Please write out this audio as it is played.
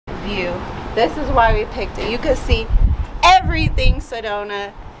view. This is why we picked it. You can see everything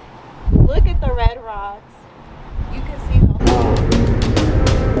Sedona. Look at the red rocks. You can see the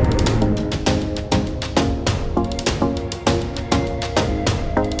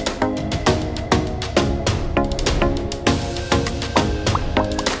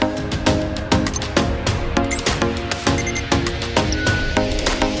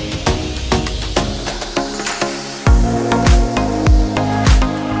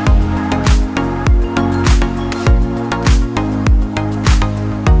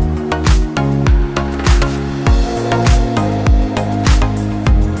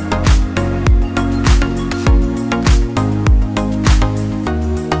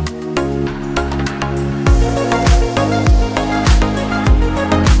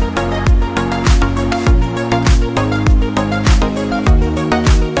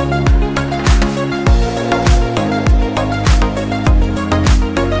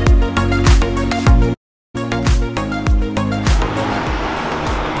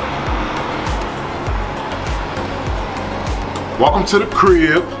Welcome to the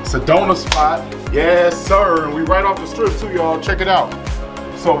crib, Sedona spot. Yes, sir. And we right off the strip too, y'all. Check it out.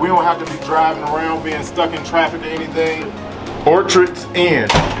 So we don't have to be driving around, being stuck in traffic or anything. Orchards Inn.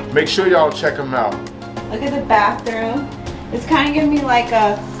 Make sure y'all check them out. Look at the bathroom. It's kind of giving me like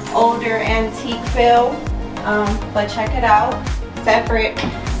a older antique feel, but check it out. Separate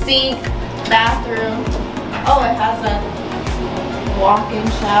sink, bathroom. Oh, it has a walk-in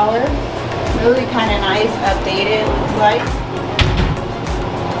shower. Really kind of nice, updated, looks like.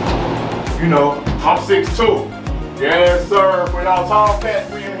 You know, I'm 6'2". Yes, sir. For y'all tall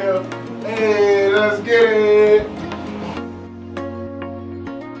cats, we in here. Hey, let's get it.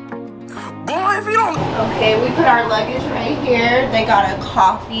 Boy, if you don't. Okay, we put our luggage right here. They got a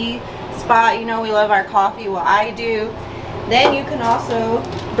coffee spot. You know, we love our coffee. Well, I do. Then you can also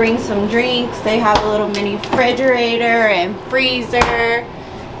bring some drinks. They have a little mini refrigerator and freezer.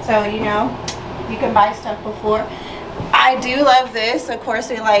 So, you know, you can buy stuff before. I do love this. Of course,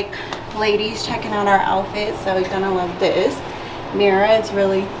 we like ladies checking out our outfits, so you're gonna love this mirror. It's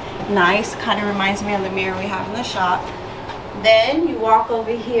really nice, kind of reminds me of the mirror we have in the shop. Then you walk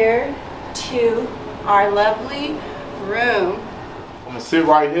over here to our lovely room. I'm gonna sit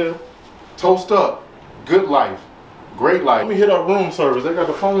right here, toast up, good life, great life. Let me hit up room service. They got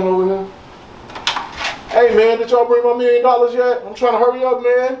the phone over here. Hey man, did y'all bring my $1 million yet? I'm trying to hurry up,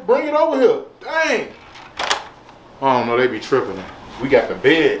 man. Bring it over here. Dang. I don't know, they be tripping. We got the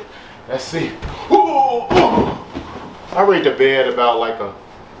bed. Let's see. Ooh. I rate the bed about like a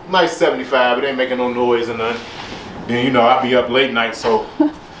nice 75. It ain't making no noise or nothing. Then, you know, I be up late night, so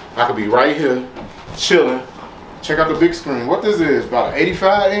I could be right here, chilling. Check out the big screen. What this is, about an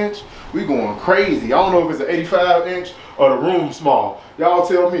 85 inch? We going crazy. I don't know if it's an 85 inch or the room small. Y'all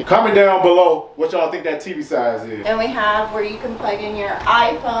tell me. Comment down below what y'all think that TV size is. And we have where you can plug in your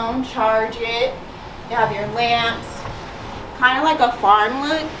iPhone, charge it. You have your lamps. Kind of like a farm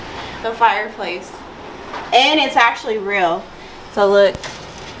look. The fireplace. And it's actually real. So look.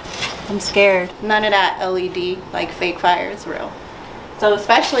 I'm scared. None of that LED, like fake fire, is real. So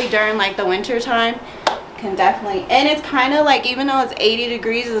especially during like the winter time, can definitely, and it's kind of like, even though it's 80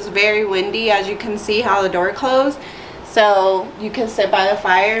 degrees, it's very windy, as you can see how the door closed. So you can sit by the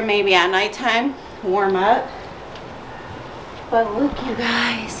fire maybe at nighttime, warm up. But look, you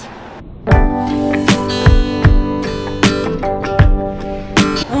guys.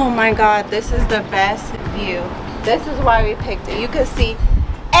 Oh my God, this is the best view. This is why we picked it. You can see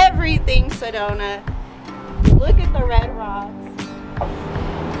everything Sedona. Look at the red rocks.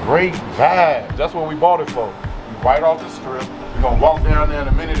 Great vibes. That's what we bought it for. We right off the strip. We're gonna walk down there in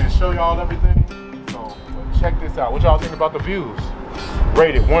a minute and show y'all everything. So check this out. What y'all think about the views?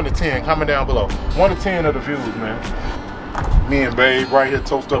 Rate it 1 to 10. Comment down below. 1 to 10 of the views, man. Me and Babe right here,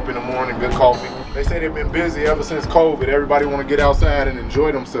 toast up in the morning, good coffee. They say they've been busy ever since COVID. Everybody want to get outside and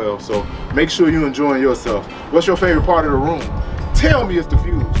enjoy themselves. So make sure you're enjoying yourself. What's your favorite part of the room? Tell me it's the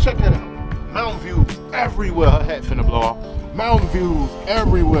views. Check that out. Mountain views everywhere. Her hat finna blow off. Mountain views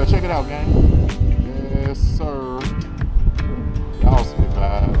everywhere. Check it out, gang. Yes, sir. Y'all see the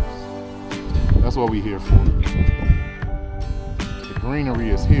vibes. That's what we here for. The greenery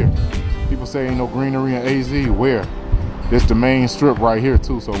is here. People say ain't no greenery in AZ. Where? This the main strip right here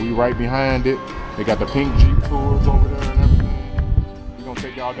too. So we right behind it. They got the pink Jeep tours over there and everything. We're gonna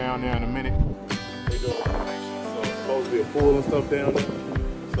take y'all down there in a minute. They doing a connection, so it's supposed to be a pool and stuff down there.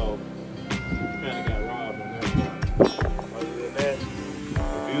 So kind of got robbed on that one. Other than that, the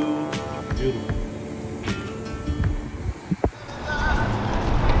view is beautiful.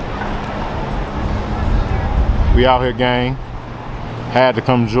 We out here, gang. Had to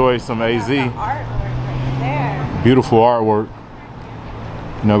come enjoy some AZ. Artwork right there. Beautiful artwork.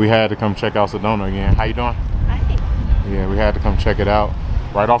 You know, we had to come check out Sedona again. How you doing? Hi. Yeah, we had to come check it out.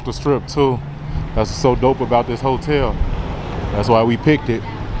 Right off the strip too. That's what's so dope about this hotel. That's why we picked it.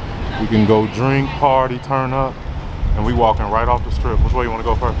 We can go drink, party, turn up, and we walking right off the strip. Which way you want to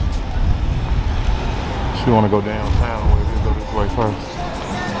go first? She want to go downtown. We'll go this way first.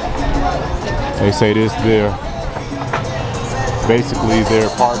 They say this there. Basically, they're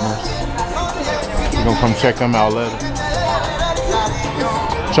partners. We're gonna come check them out later.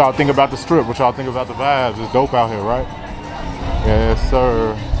 What y'all think about the strip? What y'all think about the vibes? It's dope out here, right? Yes,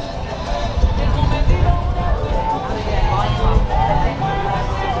 sir.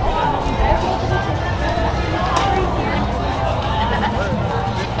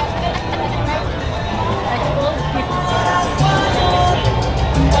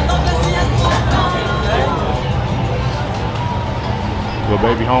 Little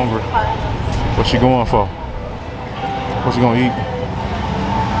baby hungry. What she going for? What she gonna eat?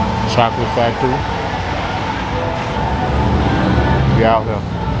 Chocolate factory. We out here.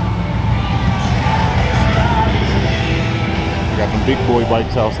 We got them big boy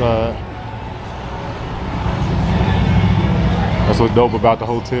bikes outside. That's what's dope about the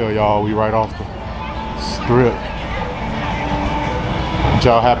hotel, y'all. We right off the strip. Ain't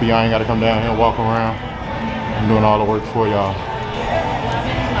y'all happy I ain't gotta come down here and walk around? I'm doing all the work for y'all.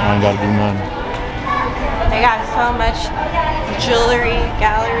 I ain't gotta do nothing. They got so much jewelry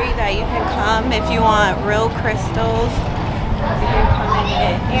gallery that you can come if you want real crystals. You can come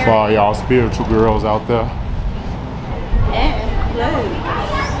and get For all y'all spiritual girls out there. and clothes.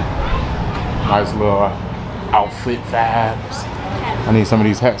 Nice little outfit vibes. I need some of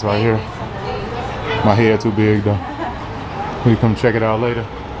these hats right here. My head too big though. We come check it out later.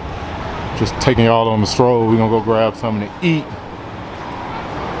 Just taking y'all on the stroll. We gonna go grab something to eat.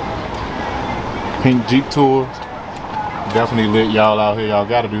 Pink Jeep tours. Definitely lit y'all out here. Y'all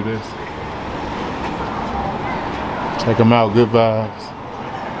gotta do this. Check them out. Good vibes.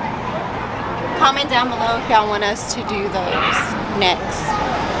 Comment down below if y'all want us to do those next.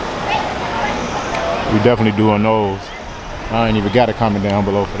 We definitely doing those. I ain't even got a comment down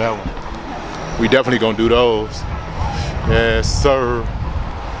below for that one. We definitely gonna do those. Yes, sir.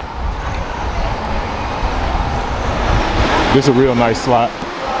 This is a real nice slot.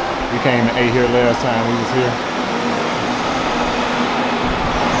 We came and ate here last time we was here.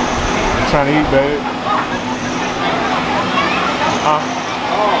 You trying to eat, babe? Huh?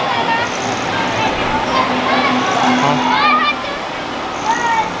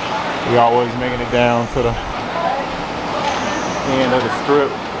 We always making it down to the end of the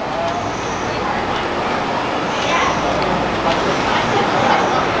strip.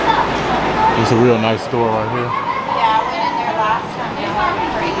 It's a real nice store right here. Yeah, I went in there last time.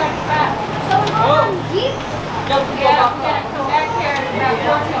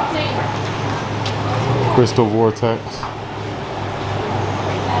 Crystal Vortex.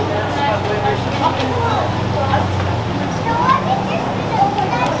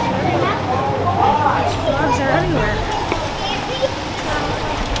 Frogs are everywhere.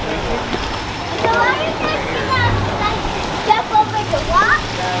 Step over the walk.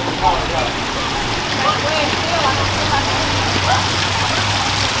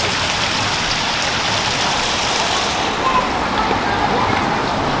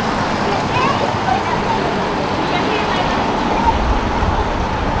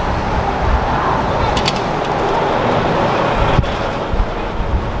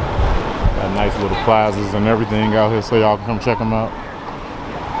 Got nice little plazas and everything out here, so y'all can come check them out.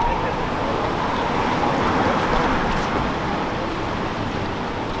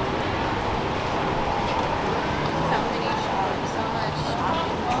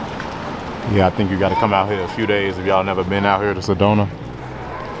 Yeah, I think you got to come out here a few days if y'all never been out here to Sedona.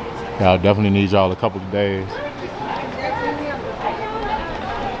 Y'all definitely need y'all a couple of days.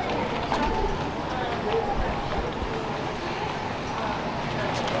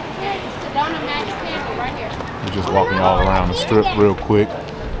 We're just walking all around the strip real quick,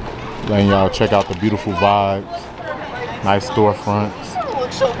 letting y'all check out the beautiful vibes, nice storefronts. Don't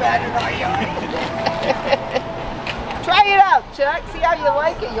look so bad in our yard. Try it out, Chuck. See how you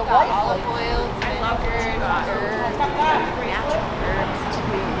like it. You'll like it. Olive oils, vinegar, herbs, natural herbs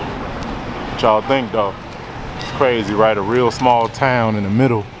too. What y'all think though? It's crazy, right? A real small town in the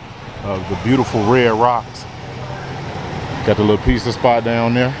middle of the beautiful red rocks. Got the little pizza spot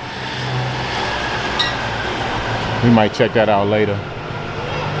down there. We might check that out later.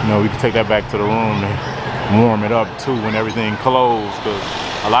 You know, we can take that back to the room and warm it up too when everything closed, because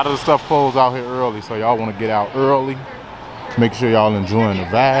a lot of the stuff closed out here early, so y'all want to get out early Make sure y'all enjoying the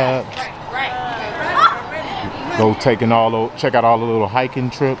vibe. Go check out all the little hiking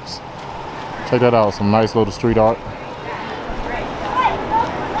trips. Check that out, some nice little street art.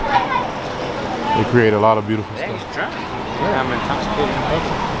 They create a lot of beautiful stuff. Yeah, I'm intoxicated.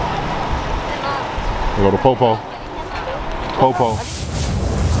 We go to Popo. Popo.